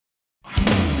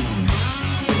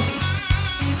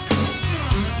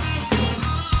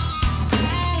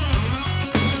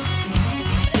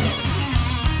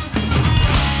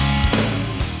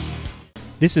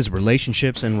This is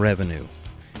Relationships and Revenue,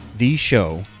 the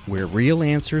show where real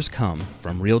answers come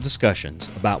from real discussions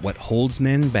about what holds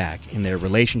men back in their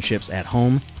relationships at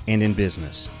home and in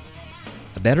business.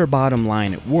 A better bottom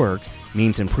line at work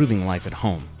means improving life at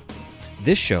home.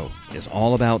 This show is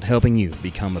all about helping you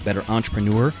become a better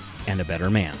entrepreneur and a better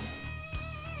man.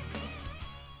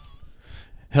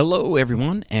 Hello,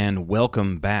 everyone, and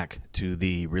welcome back to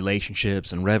the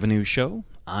Relationships and Revenue show.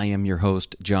 I am your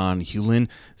host, John Hewlin.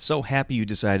 So happy you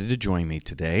decided to join me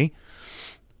today.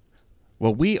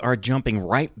 Well, we are jumping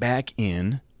right back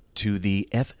in to the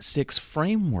F6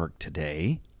 framework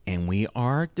today, and we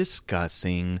are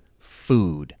discussing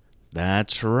food.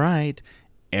 That's right,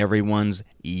 everyone's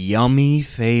yummy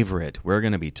favorite. We're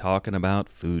going to be talking about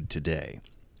food today.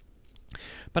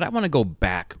 But I want to go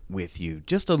back with you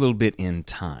just a little bit in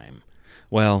time.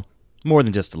 Well, more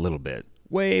than just a little bit.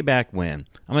 Way back when.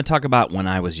 I'm going to talk about when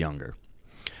I was younger.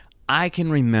 I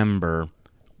can remember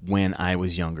when I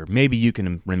was younger. Maybe you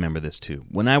can remember this too.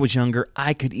 When I was younger,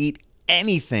 I could eat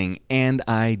anything, and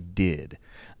I did.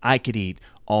 I could eat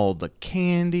all the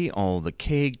candy, all the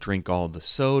cake, drink all the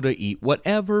soda, eat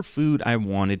whatever food I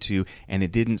wanted to, and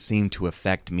it didn't seem to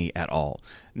affect me at all.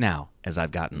 Now, as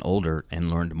I've gotten older and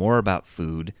learned more about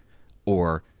food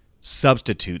or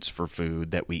substitutes for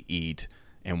food that we eat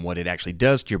and what it actually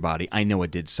does to your body, I know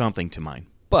it did something to mine.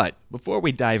 But before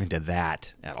we dive into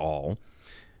that at all,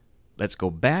 let's go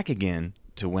back again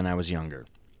to when I was younger.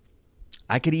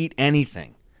 I could eat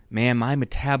anything. Man, my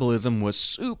metabolism was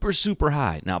super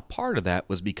high. Now, part of that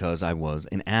was because I was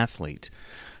an athlete.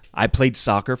 I played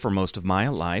soccer for most of my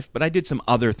life, but I did some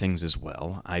other things as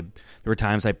well. There were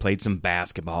times I played some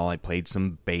basketball, I played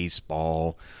some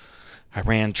baseball, I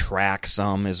ran track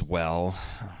some as well.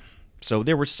 So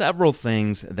there were several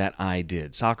things that I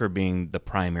did, soccer being the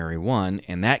primary one,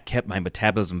 and that kept my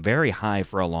metabolism very high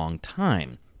for a long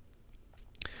time.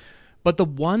 But the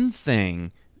one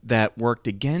thing that worked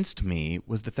against me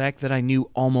was the fact that I knew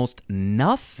almost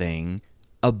nothing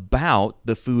about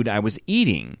the food I was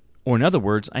eating. Or in other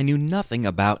words, I knew nothing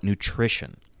about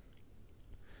nutrition.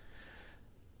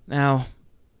 Now,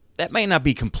 that may not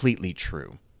be completely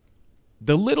true.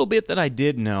 The little bit that I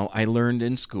did know, I learned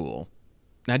in school.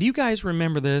 Now, do you guys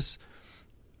remember this?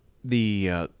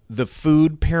 The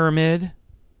food pyramid?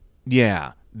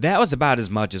 Yeah, that was about as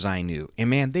much as I knew.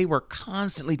 And man, they were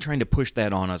constantly trying to push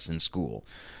that on us in school.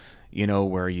 You know,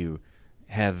 where you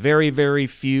have very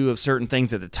few of certain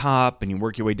things at the top and you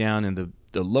work your way down, and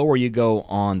the lower you go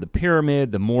on the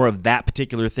pyramid, the more of that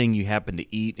particular thing you happen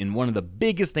to eat. And one of the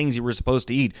biggest things you were supposed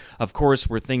to eat, of course,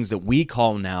 were things that we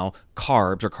call now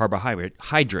carbs or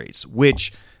carbohydrates,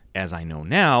 which, as I know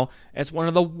now, that's one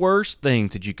of the worst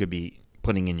things that you could be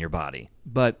putting in your body.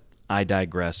 But I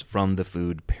digress from the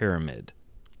food pyramid.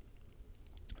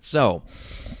 So,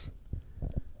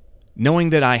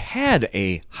 knowing that I had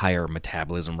a higher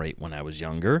metabolism rate when I was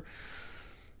younger,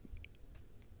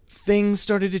 things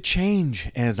started to change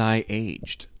as I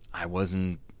aged. I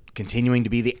wasn't continuing to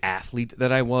be the athlete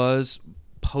that I was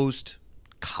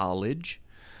post-college.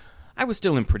 I was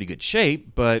still in pretty good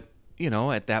shape, but, you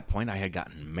know, at that point I had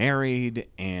gotten married,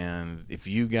 and if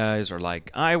you guys are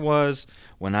like I was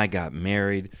when I got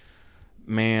married,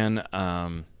 man,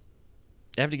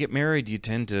 after you get married, you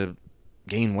tend to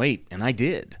gain weight, and I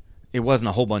did. It wasn't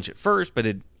a whole bunch at first, but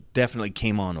it definitely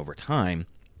came on over time.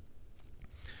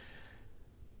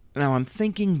 Now, I'm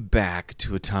thinking back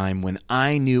to a time when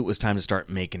I knew it was time to start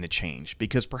making a change,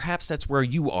 because perhaps that's where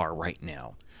you are right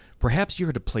now. Perhaps you're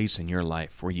at a place in your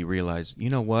life where you realize, you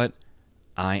know what?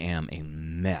 I am a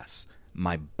mess.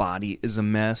 My body is a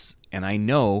mess, and I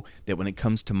know that when it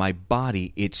comes to my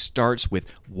body, it starts with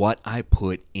what I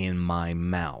put in my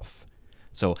mouth.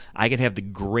 So I could have the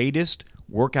greatest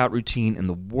workout routine in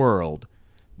the world,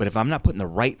 but if I'm not putting the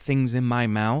right things in my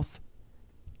mouth,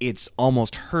 it's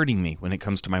almost hurting me when it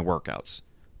comes to my workouts.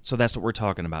 So that's what we're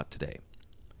talking about today.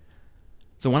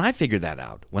 So when I figured that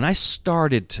out, when I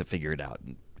started to figure it out,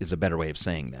 is a better way of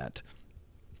saying that,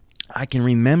 I can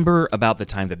remember about the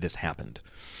time that this happened.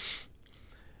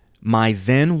 My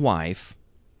then wife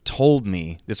told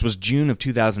me, this was June of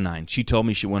 2009, she told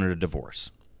me she wanted a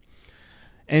divorce.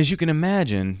 And as you can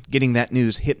imagine, getting that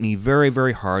news hit me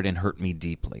very hard and hurt me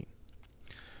deeply.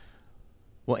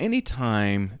 Well, any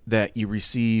time that you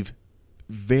receive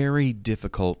very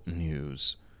difficult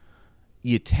news,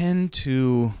 you tend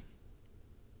to,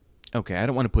 okay, I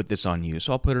don't want to put this on you,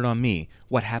 so I'll put it on me.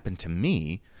 What happened to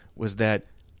me was that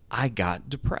I got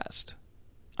depressed.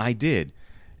 I did.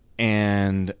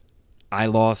 And I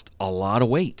lost a lot of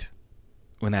weight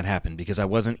when that happened because I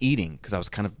wasn't eating, because I was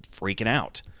kind of freaking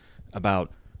out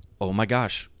about, oh my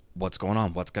gosh, what's going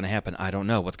on? What's going to happen? I don't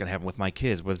know. What's going to happen with my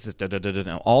kids? What's this?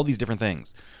 All these different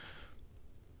things.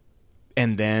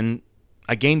 And then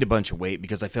I gained a bunch of weight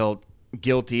because I felt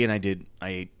guilty, and I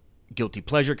ate guilty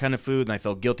pleasure kind of food, and I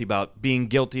felt guilty about being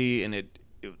guilty, and it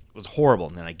was horrible.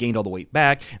 And then I gained all the weight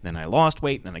back, and then I lost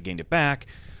weight, and then I gained it back.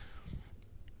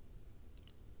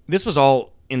 This was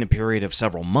all in the period of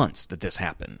several months that this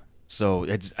happened. So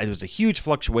it was a huge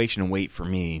fluctuation in weight for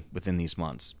me within these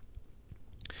months.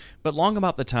 But long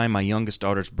about the time my youngest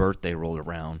daughter's birthday rolled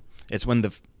around, it's when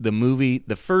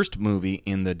the first movie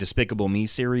in the Despicable Me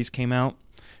series came out.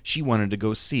 She wanted to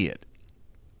go see it.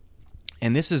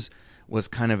 And this was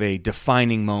kind of a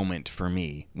defining moment for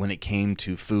me when it came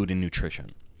to food and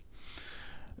nutrition.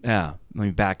 Yeah, let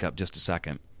me back up just a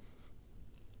second.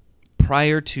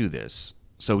 Prior to this,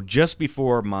 so just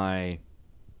before my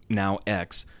now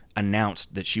ex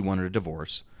announced that she wanted a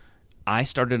divorce, I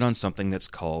started on something that's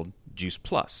called Juice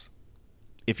Plus.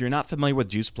 If you're not familiar with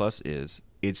Juice Plus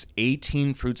it's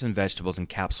 18 fruits and vegetables in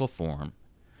capsule form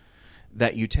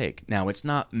that you take. Now, it's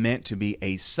not meant to be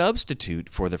a substitute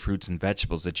for the fruits and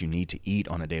vegetables that you need to eat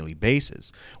on a daily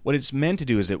basis. What it's meant to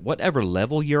do is at whatever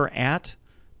level you're at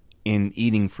in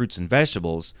eating fruits and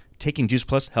vegetables, taking Juice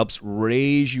Plus helps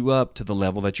raise you up to the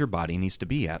level that your body needs to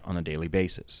be at on a daily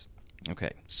basis.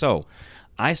 Okay, so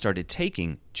I started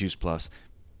taking Juice Plus,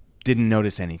 didn't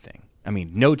notice anything. I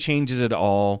mean, no changes at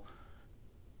all.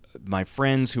 My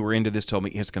friends who were into this told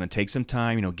me it's going to take some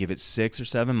time, give it 6 or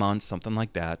 7 months, something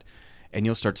like that, and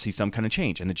you'll start to see some kind of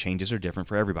change, and the changes are different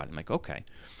for everybody. I'm like, okay.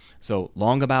 So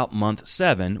long about month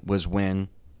 7 was when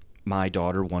my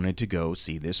daughter wanted to go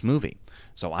see this movie.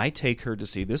 So I take her to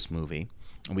see this movie,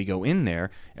 and we go in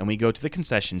there, and we go to the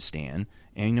concession stand,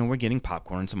 and, we're getting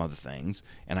popcorn and some other things,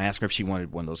 and I asked her if she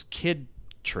wanted one of those kid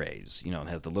trays, it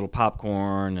has the little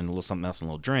popcorn and a little something else and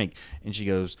a little drink, and she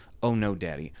goes, "Oh, no,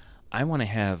 Daddy, I want to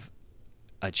have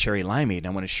a cherry limeade, and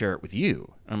I want to share it with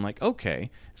you." And I'm like,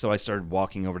 okay. So I started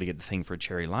walking over to get the thing for a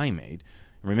cherry limeade.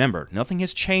 Remember, nothing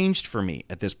has changed for me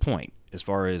at this point. As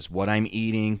far as what I'm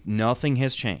eating, nothing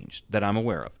has changed that I'm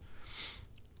aware of.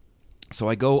 So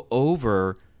I go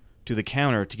over to the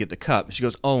counter to get the cup. She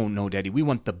goes, "Oh, no, Daddy, we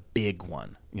want the big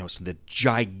one. So the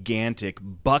gigantic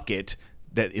bucket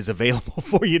that is available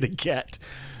for you to get."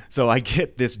 So I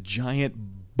get this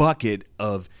giant bucket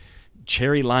of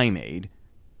cherry limeade,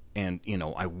 and,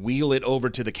 I wheel it over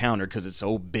to the counter because it's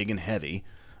so big and heavy,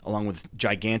 along with a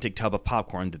gigantic tub of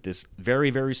popcorn that this very,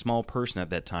 very small person at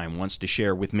that time wants to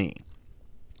share with me.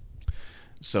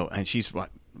 So, and she's,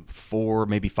 4,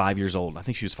 maybe 5 years old. I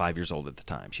think she was 5 years old at the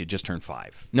time. She had just turned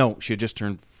 5. No, she had just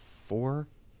turned 4.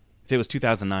 If it was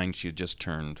 2009, she had just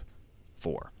turned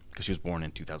 4 because she was born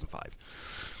in 2005.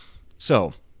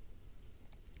 So,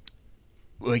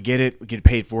 we get it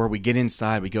paid for, we get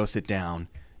inside, we go sit down,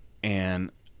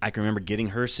 and I can remember getting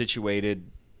her situated,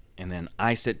 and then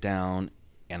I sit down,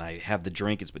 and I have the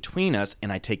drink, it's between us,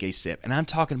 and I take a sip. And I'm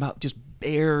talking about just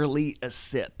barely a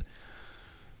sip.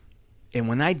 And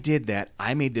when I did that,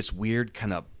 I made this weird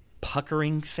kind of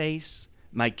puckering face.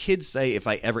 My kids say if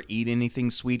I ever eat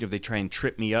anything sweet, or they try and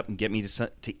trip me up and get me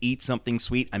to eat something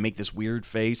sweet, I make this weird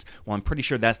face. Well, I'm pretty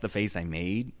sure that's the face I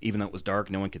made, even though it was dark,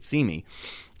 no one could see me.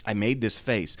 I made this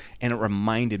face, and it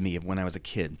reminded me of when I was a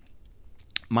kid.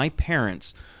 My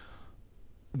parents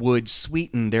would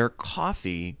sweeten their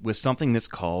coffee with something that's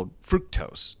called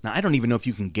fructose. Now, I don't even know if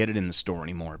you can get it in the store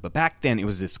anymore, but back then it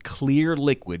was this clear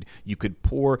liquid you could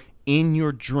pour in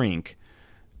your drink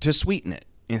to sweeten it,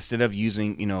 instead of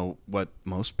using, what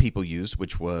most people used,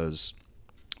 which was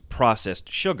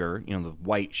processed sugar, the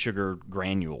white sugar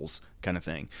granules kind of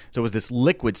thing. So it was this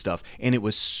liquid stuff, and it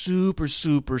was super,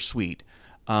 super sweet.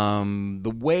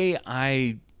 The way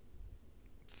I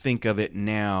think of it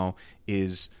now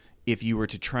is if you were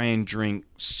to try and drink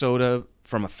soda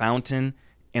from a fountain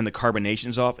and the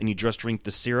carbonation's off and you just drink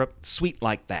the syrup, sweet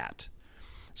like that.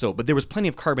 So, but there was plenty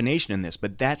of carbonation in this,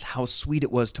 but that's how sweet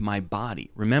it was to my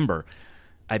body. Remember,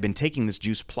 I've been taking this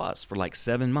Juice Plus for like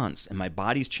 7 months, and my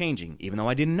body's changing, even though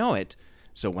I didn't know it.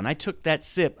 So when I took that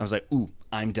sip, I was like, ooh,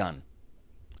 I'm done.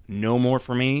 No more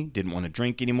for me. Didn't want to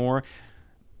drink anymore.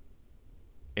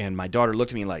 And my daughter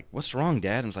looked at me like, "What's wrong,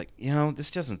 Dad?" I was like,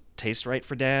 this doesn't taste right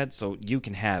for Dad, so you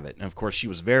can have it. And of course, she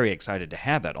was very excited to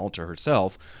have that all to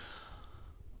herself.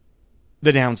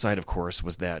 The downside, of course,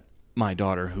 was that my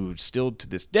daughter, who still to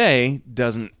this day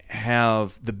doesn't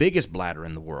have the biggest bladder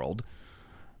in the world.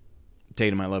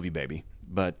 Tatum, I love you, baby.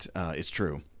 But it's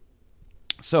true.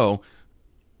 So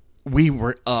we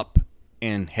were up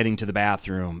and heading to the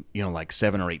bathroom, like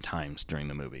 7 or 8 times during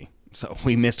the movie. So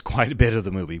we missed quite a bit of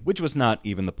the movie, which was not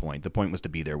even the point. The point was to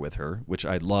be there with her, which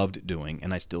I loved doing,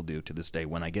 and I still do to this day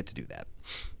when I get to do that.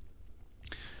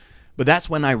 But that's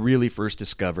when I really first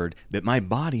discovered that my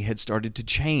body had started to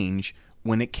change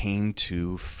when it came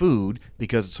to food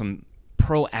because of some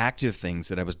proactive things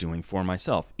that I was doing for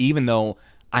myself, even though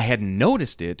I hadn't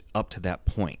noticed it up to that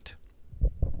point.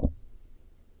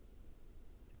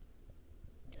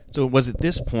 So it was at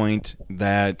this point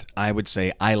that I would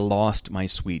say I lost my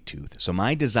sweet tooth. So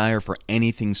my desire for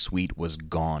anything sweet was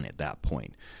gone at that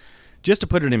point. Just to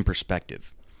put it in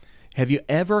perspective, have you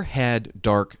ever had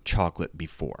dark chocolate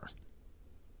before?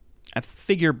 I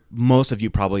figure most of you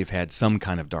probably have had some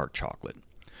kind of dark chocolate.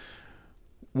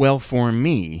 Well, for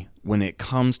me, when it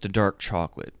comes to dark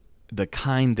chocolate, the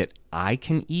kind that I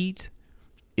can eat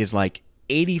is like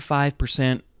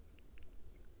 85%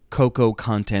 cocoa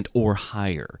content or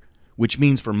higher, which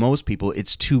means for most people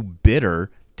it's too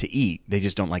bitter to eat. They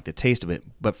just don't like the taste of it.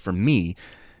 But for me,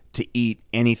 to eat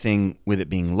anything with it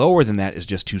being lower than that is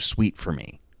just too sweet for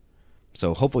me.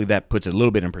 So hopefully that puts it a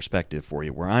little bit in perspective for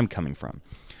you where I'm coming from.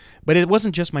 But it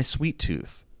wasn't just my sweet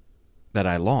tooth that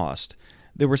I lost.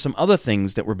 There were some other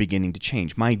things that were beginning to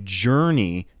change. My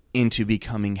journey into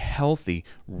becoming healthy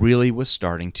really was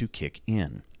starting to kick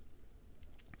in.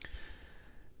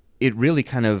 It really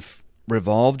kind of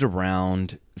revolved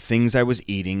around things I was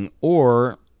eating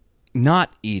or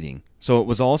not eating. So it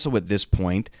was also at this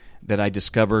point that I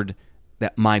discovered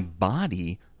that my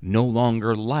body no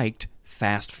longer liked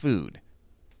fast food.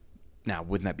 Now,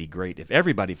 wouldn't that be great if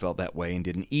everybody felt that way and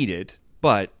didn't eat it?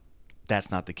 But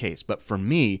that's not the case. But for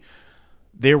me,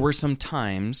 there were some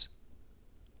times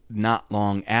not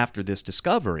long after this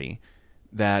discovery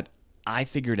that I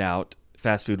figured out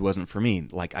fast food wasn't for me.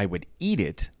 Like I would eat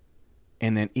it,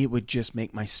 and then it would just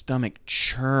make my stomach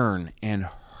churn and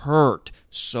hurt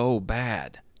so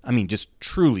bad. I mean, just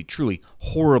truly, truly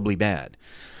horribly bad.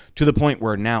 To the point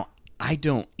where now I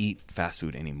don't eat fast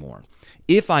food anymore.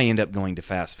 If I end up going to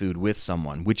fast food with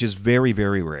someone, which is very,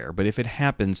 very rare, but if it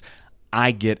happens,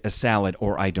 I get a salad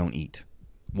or I don't eat.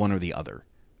 One or the other.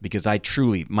 Because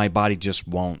my body just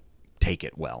won't take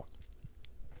it well.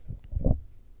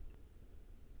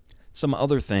 Some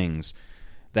other things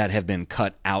that have been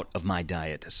cut out of my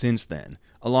diet since then.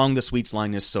 Along the sweets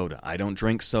line is soda. I don't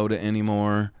drink soda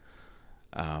anymore.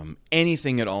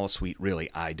 Anything at all sweet, really,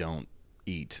 I don't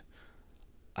eat.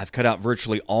 I've cut out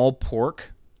virtually all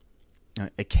pork.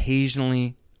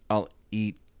 Occasionally, I'll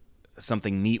eat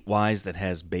something meat-wise that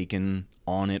has bacon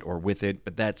on it or with it,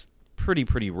 but that's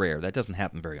pretty rare. That doesn't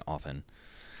happen very often.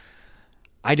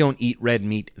 I don't eat red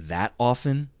meat that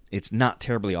often. It's not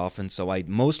terribly often, so I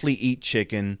mostly eat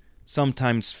chicken,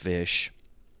 sometimes fish,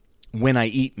 when I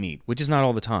eat meat, which is not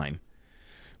all the time.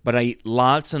 But I eat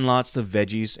lots and lots of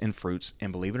veggies and fruits,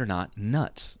 and believe it or not,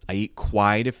 nuts. I eat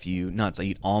quite a few nuts. I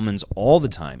eat almonds all the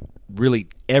time. Really,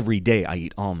 every day I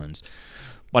eat almonds.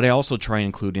 But I also try and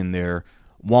include in there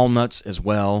walnuts as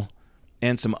well,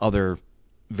 and some other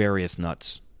various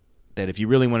nuts. That if you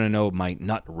really want to know my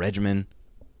nut regimen,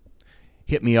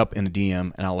 hit me up in a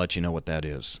DM and I'll let you know what that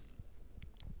is.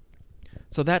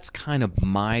 So that's kind of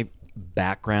my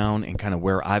background and kind of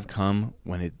where I've come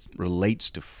when it relates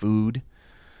to food.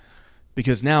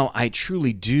 Because now I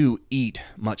truly do eat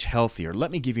much healthier.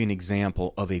 Let me give you an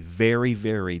example of a very,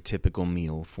 very typical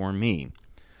meal for me.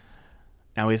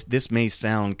 Now, this may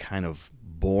sound kind of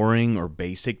boring or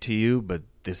basic to you, but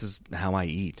this is how I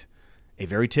eat. A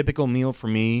very typical meal for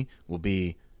me will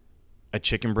be a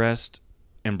chicken breast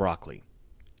and broccoli,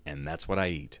 and that's what I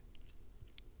eat.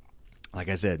 Like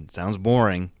I said, it sounds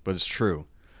boring, but it's true.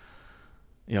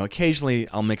 You know, occasionally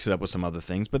I'll mix it up with some other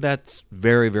things, but that's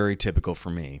very, very typical for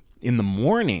me. In the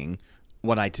morning,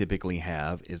 what I typically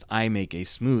have is I make a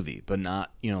smoothie, but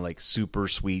not, like super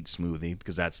sweet smoothie,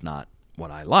 because that's not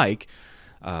what I like.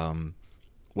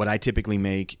 What I typically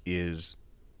make is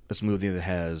a smoothie that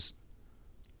has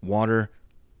water,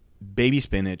 baby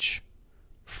spinach,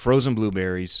 frozen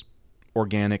blueberries,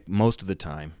 organic most of the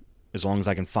time, as long as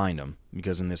I can find them,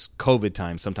 because in this COVID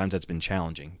time, sometimes that's been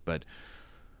challenging. But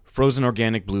frozen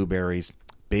organic blueberries,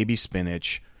 baby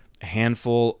spinach, a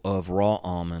handful of raw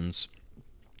almonds,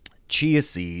 chia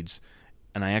seeds,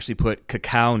 and I actually put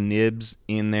cacao nibs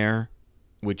in there,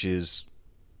 which is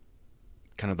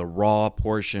kind of the raw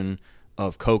portion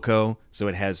of cocoa, so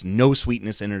it has no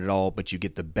sweetness in it at all, but you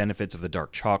get the benefits of the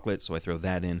dark chocolate, so I throw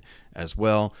that in as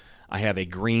well. I have a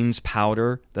greens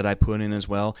powder that I put in as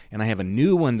well, and I have a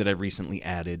new one that I've recently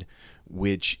added,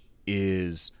 which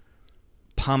is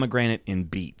pomegranate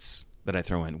and beets that I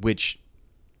throw in, which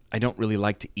I don't really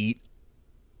like to eat.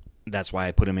 That's why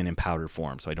I put them in powder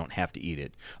form, so I don't have to eat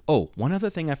it. Oh, one other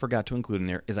thing I forgot to include in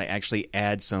there is I actually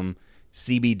add some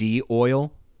CBD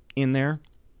oil in there.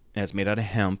 And it's made out of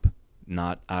hemp,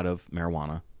 not out of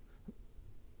marijuana.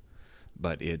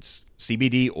 but it's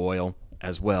CBD oil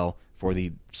as well for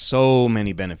the so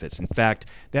many benefits. In fact,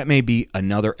 that may be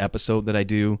another episode that I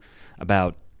do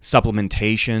about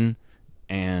supplementation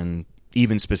and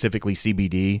even specifically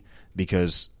CBD,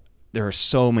 because there are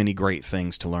so many great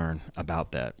things to learn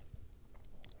about that.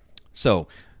 So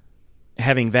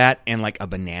having that and like a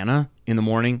banana in the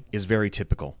morning is very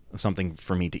typical of something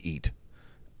for me to eat.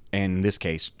 And in this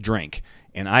case, drink.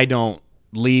 And I don't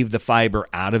leave the fiber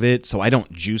out of it, so I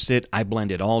don't juice it. I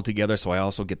blend it all together, so I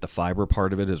also get the fiber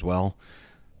part of it as well.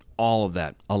 All of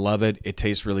that. I love it. It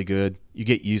tastes really good. You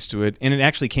get used to it, and it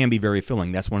actually can be very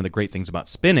filling. That's one of the great things about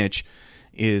spinach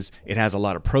is it has a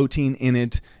lot of protein in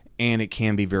it, and it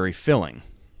can be very filling.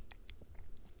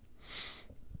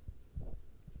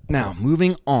 Now,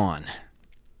 moving on,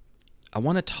 I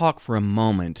want to talk for a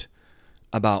moment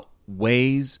about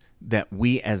ways that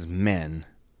we as men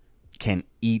can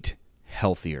eat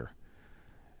healthier,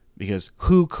 because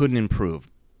who couldn't improve?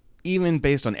 Even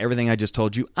based on everything I just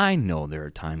told you, I know there are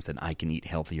times that I can eat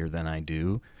healthier than I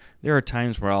do. There are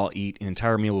times where I'll eat an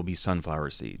entire meal will be sunflower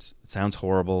seeds. It sounds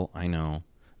horrible, I know,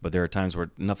 but there are times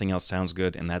where nothing else sounds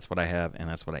good, and that's what I have, and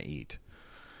that's what I eat.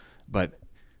 But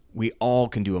we all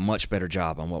can do a much better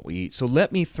job on what we eat. So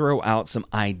let me throw out some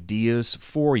ideas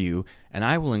for you, and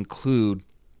I will include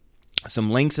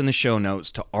some links in the show notes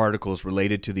to articles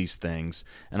related to these things,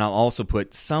 and I'll also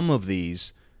put some of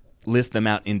these, list them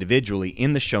out individually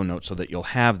in the show notes so that you'll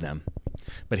have them.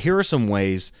 But here are some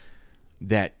ways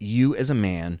that you as a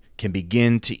man can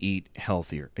begin to eat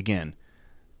healthier. Again,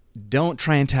 don't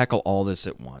try and tackle all this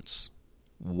at once.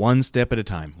 One step at a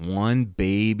time, one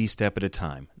baby step at a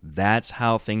time. That's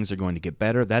how things are going to get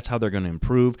better. That's how they're going to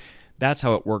improve. That's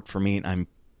how it worked for me, and I'm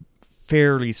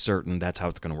fairly certain that's how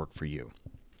it's going to work for you.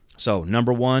 So,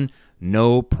 number one,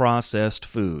 no processed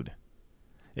food.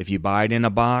 If you buy it in a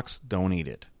box, don't eat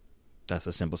it. That's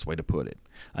the simplest way to put it.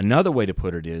 Another way to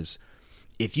put it is,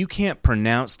 if you can't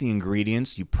pronounce the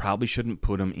ingredients, you probably shouldn't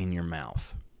put them in your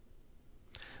mouth.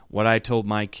 What I told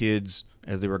my kids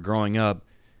as they were growing up,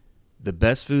 the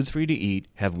best foods for you to eat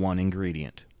have one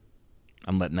ingredient.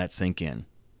 I'm letting that sink in.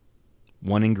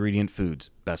 One ingredient foods,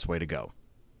 best way to go.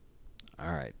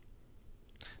 All right.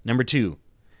 Number two,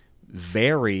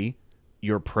 vary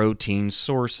your protein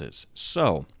sources.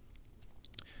 So,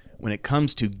 when it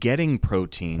comes to getting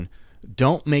protein,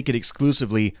 don't make it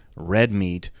exclusively red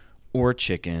meat or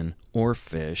chicken or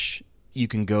fish. You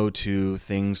can go to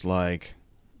things like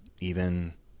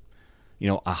even,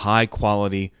 a high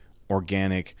quality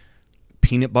organic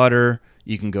peanut butter.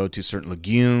 You can go to certain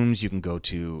legumes. You can go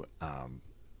to,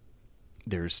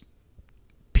 there's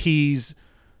peas,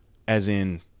 as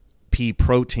in pea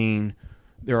protein.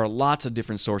 There are lots of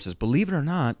different sources. Believe it or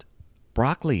not,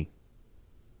 broccoli,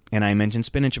 and I mentioned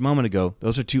spinach a moment ago,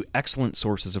 those are two excellent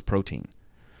sources of protein.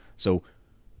 So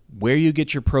where you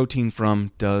get your protein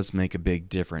from does make a big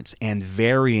difference, and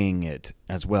varying it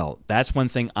as well. That's one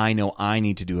thing I know I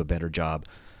need to do a better job,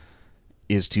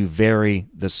 is to vary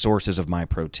the sources of my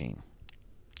protein.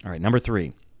 All right, number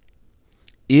three,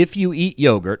 if you eat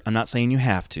yogurt, I'm not saying you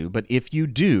have to, but if you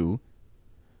do,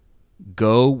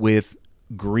 go with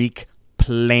Greek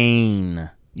plain.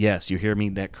 Yes, you hear me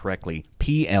that correctly.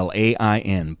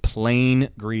 Plain, plain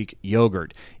Greek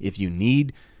yogurt. If you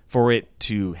need for it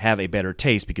to have a better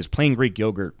taste, because plain Greek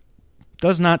yogurt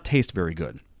does not taste very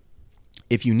good.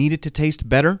 If you need it to taste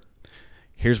better,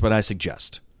 here's what I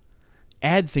suggest.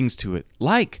 Add things to it,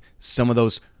 like some of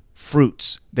those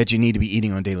fruits that you need to be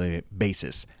eating on a daily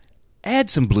basis. Add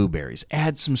some blueberries,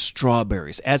 add some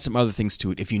strawberries, add some other things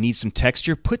to it. If you need some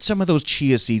texture, put some of those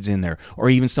chia seeds in there, or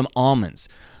even some almonds.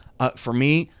 For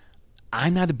me,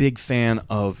 I'm not a big fan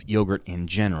of yogurt in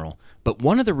general, but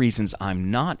one of the reasons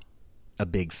I'm not a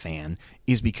big fan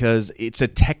is because it's a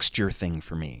texture thing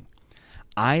for me.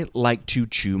 I like to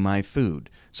chew my food.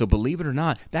 So believe it or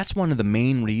not, that's one of the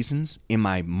main reasons in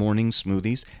my morning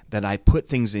smoothies that I put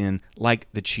things in like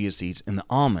the chia seeds and the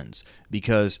almonds,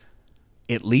 because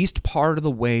at least part of the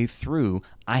way through,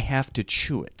 I have to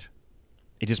chew it.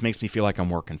 It just makes me feel like I'm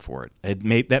working for it.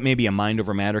 That may be a mind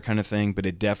over matter kind of thing, but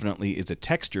it definitely is a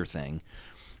texture thing.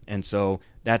 And so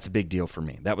that's a big deal for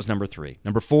me. That was number three.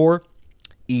 Number four,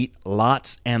 eat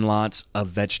lots and lots of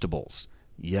vegetables.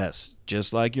 Yes,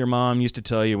 just like your mom used to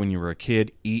tell you when you were a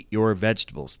kid, eat your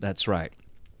vegetables. That's right.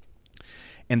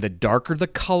 And the darker the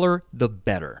color, the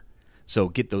better. So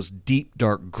get those deep,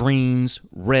 dark greens,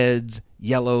 reds,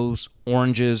 yellows,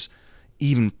 oranges,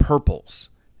 even purples.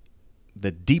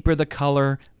 The deeper the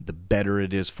color, the better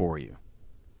it is for you.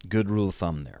 Good rule of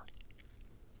thumb there.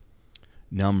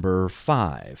 Number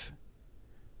 5,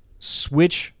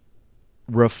 switch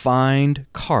refined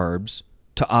carbs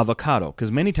to avocado,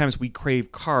 because many times we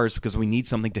crave carbs because we need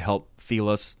something to help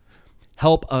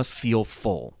us feel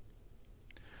full.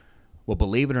 Well,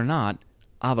 believe it or not,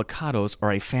 avocados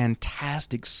are a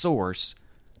fantastic source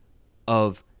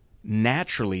of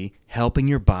naturally helping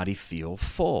your body feel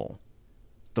full.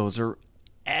 Those are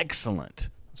excellent.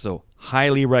 So,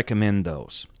 highly recommend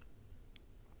those.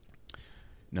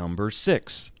 Number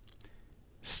 6,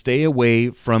 stay away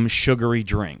from sugary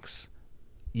drinks.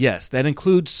 Yes, that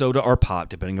includes soda or pop,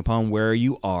 depending upon where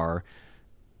you are.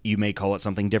 You may call it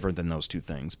something different than those two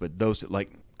things, but those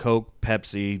like Coke,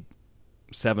 Pepsi,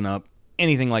 7-Up,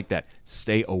 anything like that,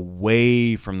 stay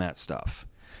away from that stuff.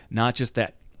 Not just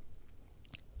that.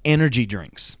 Energy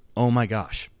drinks. Oh my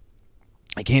gosh.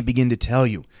 I can't begin to tell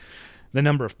you the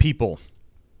number of people,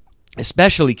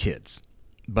 especially kids,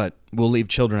 but we'll leave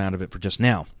children out of it for just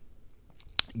now.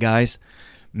 Guys,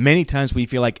 many times we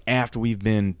feel like after we've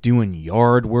been doing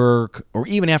yard work or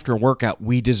even after a workout,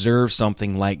 we deserve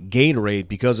something like Gatorade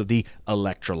because of the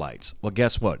electrolytes. Well,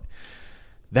 guess what?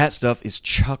 That stuff is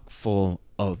chock full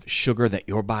of sugar that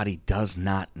your body does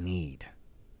not need.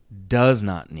 Does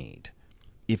not need.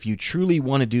 If you truly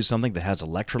want to do something that has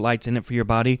electrolytes in it for your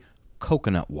body,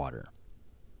 coconut water.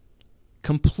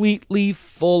 Completely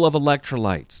full of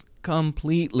electrolytes.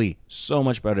 Completely. So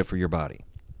much better for your body.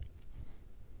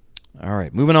 All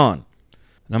right, moving on.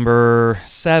 Number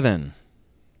 7.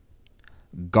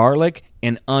 Garlic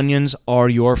and onions are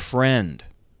your friend.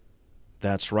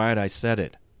 That's right, I said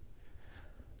it.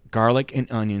 Garlic and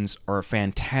onions are a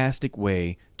fantastic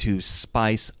way to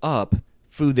spice up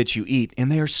food that you eat,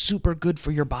 and they are super good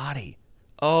for your body.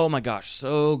 Oh my gosh,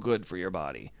 so good for your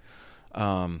body.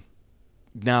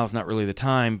 Now is not really the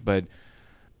time, but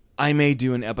I may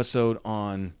do an episode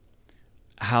on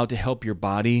how to help your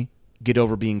body get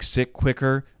over being sick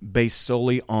quicker based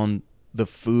solely on the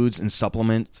foods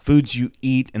you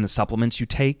eat and the supplements you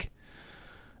take.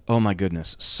 Oh my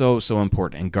goodness, so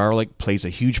important. And garlic plays a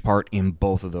huge part in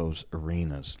both of those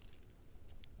arenas.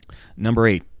 Number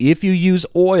 8, if you use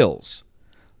oils,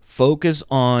 focus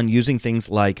on using things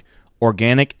like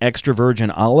organic extra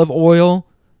virgin olive oil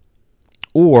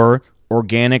or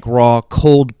organic raw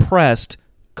cold pressed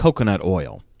coconut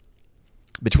oil.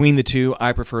 Between the two,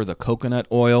 I prefer the coconut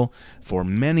oil for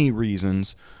many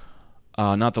reasons,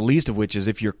 not the least of which is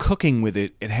if you're cooking with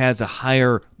it, it has a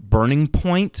higher burning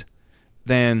point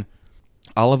than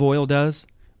olive oil does,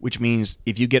 which means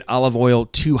if you get olive oil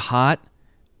too hot,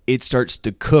 it starts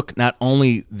to cook not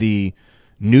only the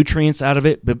nutrients out of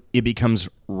it, but it becomes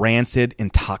rancid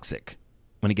and toxic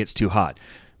when it gets too hot.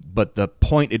 But the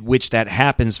point at which that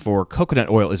happens for coconut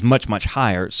oil is much, much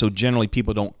higher, so generally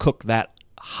people don't cook that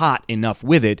hot enough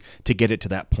with it to get it to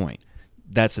that point.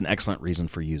 That's an excellent reason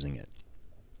for using it.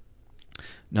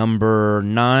 Number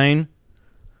 9,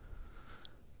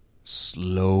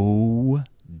 slow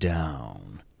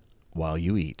down while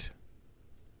you eat.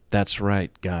 That's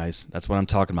right, guys. That's what I'm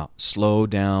talking about. Slow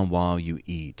down while you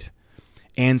eat.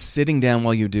 And sitting down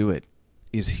while you do it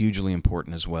is hugely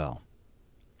important as well.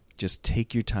 Just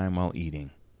take your time while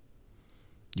eating.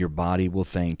 Your body will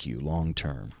thank you long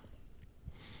term.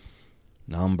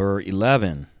 Number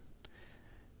 11.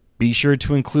 Be sure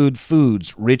to include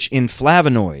foods rich in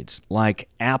flavonoids like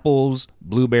apples,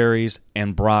 blueberries,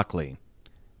 and broccoli.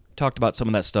 Talked about some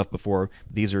of that stuff before.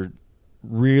 These are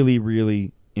really,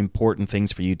 really important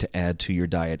things for you to add to your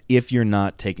diet if you're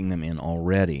not taking them in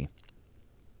already.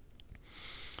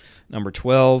 Number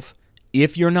 12,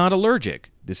 if you're not allergic,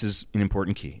 this is an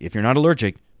important key. If you're not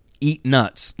allergic, eat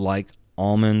nuts like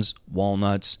almonds,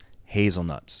 walnuts,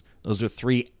 hazelnuts. Those are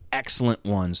 3 excellent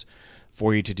ones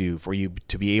for you to do, for you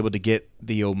to be able to get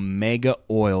the omega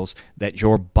oils that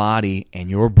your body and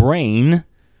your brain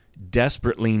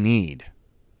desperately need.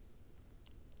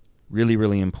 Really,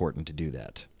 really important to do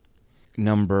that.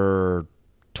 Number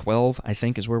 12, I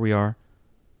think, is where we are.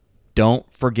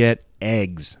 Don't forget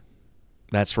eggs.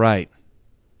 That's right.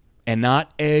 And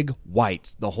not egg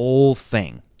whites, the whole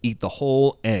thing. Eat the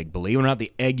whole egg. Believe it or not,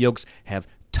 the egg yolks have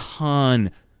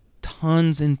tons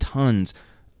and tons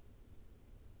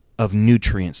of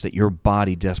nutrients that your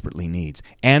body desperately needs.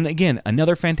 And again,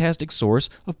 another fantastic source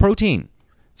of protein.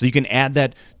 So you can add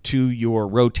that to your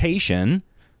rotation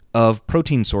of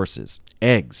protein sources,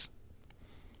 eggs.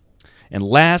 And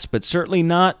last but certainly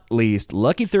not least,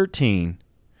 Lucky 13,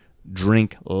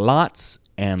 drink lots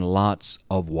and lots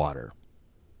of water.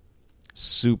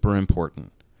 Super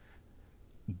important.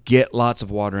 Get lots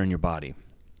of water in your body.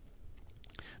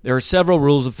 There are several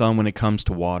rules of thumb when it comes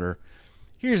to water.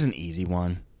 Here's an easy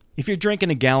one. If you're drinking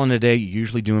a gallon a day, you're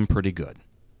usually doing pretty good.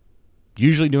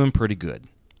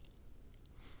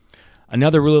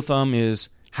 Another rule of thumb is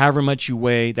However much you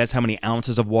weigh, that's how many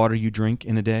ounces of water you drink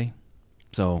in a day.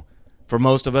 So for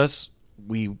most of us,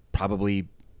 we probably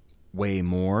weigh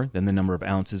more than the number of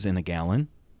ounces in a gallon.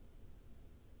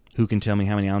 Who can tell me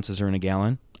how many ounces are in a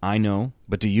gallon? I know,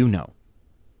 but do you know?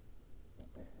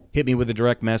 Hit me with a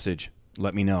direct message.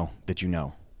 Let me know that you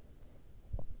know.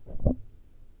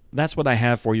 That's what I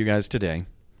have for you guys today.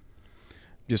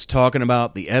 Just talking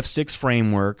about the F6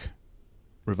 framework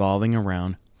revolving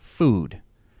around food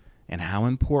and how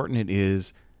important it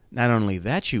is not only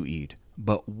that you eat,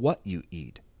 but what you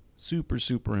eat. Super,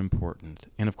 super important.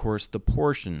 And of course, the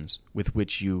portions with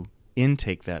which you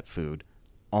intake that food,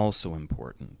 also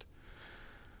important.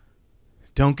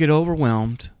 Don't get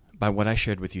overwhelmed by what I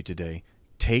shared with you today.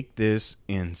 Take this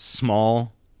in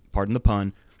small, pardon the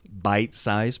pun,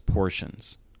 bite-sized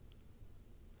portions.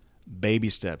 Baby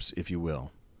steps, if you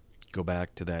will. Go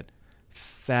back to that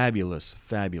fabulous,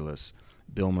 fabulous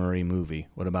Bill Murray movie,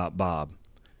 What About Bob?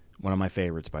 One of my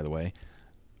favorites, by the way.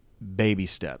 Baby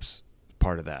steps,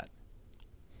 part of that.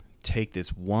 Take this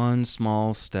one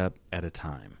small step at a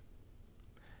time,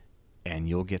 and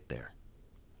you'll get there.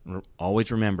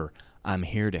 Always remember, I'm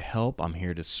here to help. I'm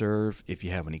here to serve. If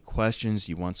you have any questions,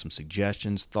 you want some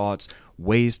suggestions, thoughts,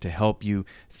 ways to help you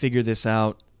figure this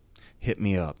out, hit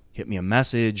me up. Hit me a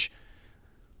message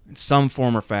in some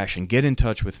form or fashion. Get in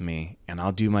touch with me, and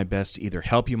I'll do my best to either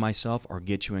help you myself or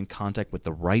get you in contact with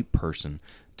the right person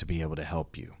to be able to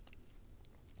help you.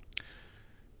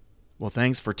 Well,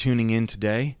 thanks for tuning in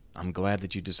today. I'm glad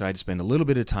that you decided to spend a little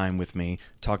bit of time with me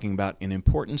talking about an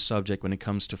important subject when it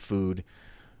comes to food,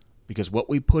 because what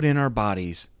we put in our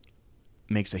bodies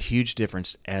makes a huge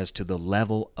difference as to the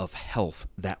level of health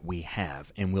that we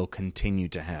have and will continue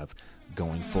to have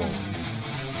going forward.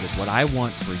 Because what I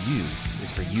want for you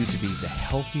is for you to be the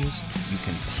healthiest you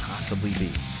can possibly be.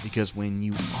 Because when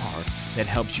you are, that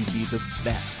helps you be the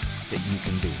best that you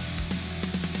can be.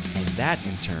 And that,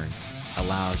 in turn,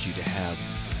 allows you to have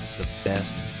the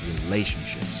best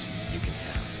relationships you can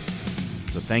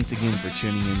have. So thanks again for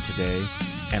tuning in today,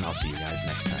 and I'll see you guys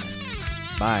next time.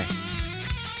 Bye.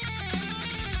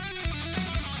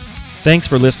 Thanks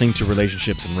for listening to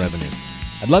Relationships and Revenue.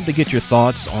 I'd love to get your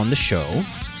thoughts on the show.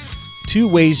 2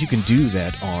 ways you can do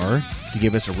that are to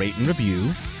give us a rate and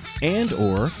review and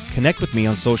or connect with me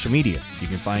on social media. You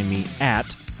can find me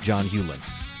at John Hewlin.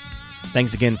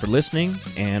 Thanks again for listening,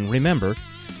 and remember,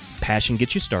 passion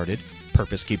gets you started,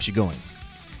 purpose keeps you going.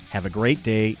 Have a great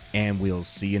day, and we'll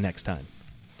see you next time.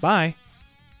 Bye.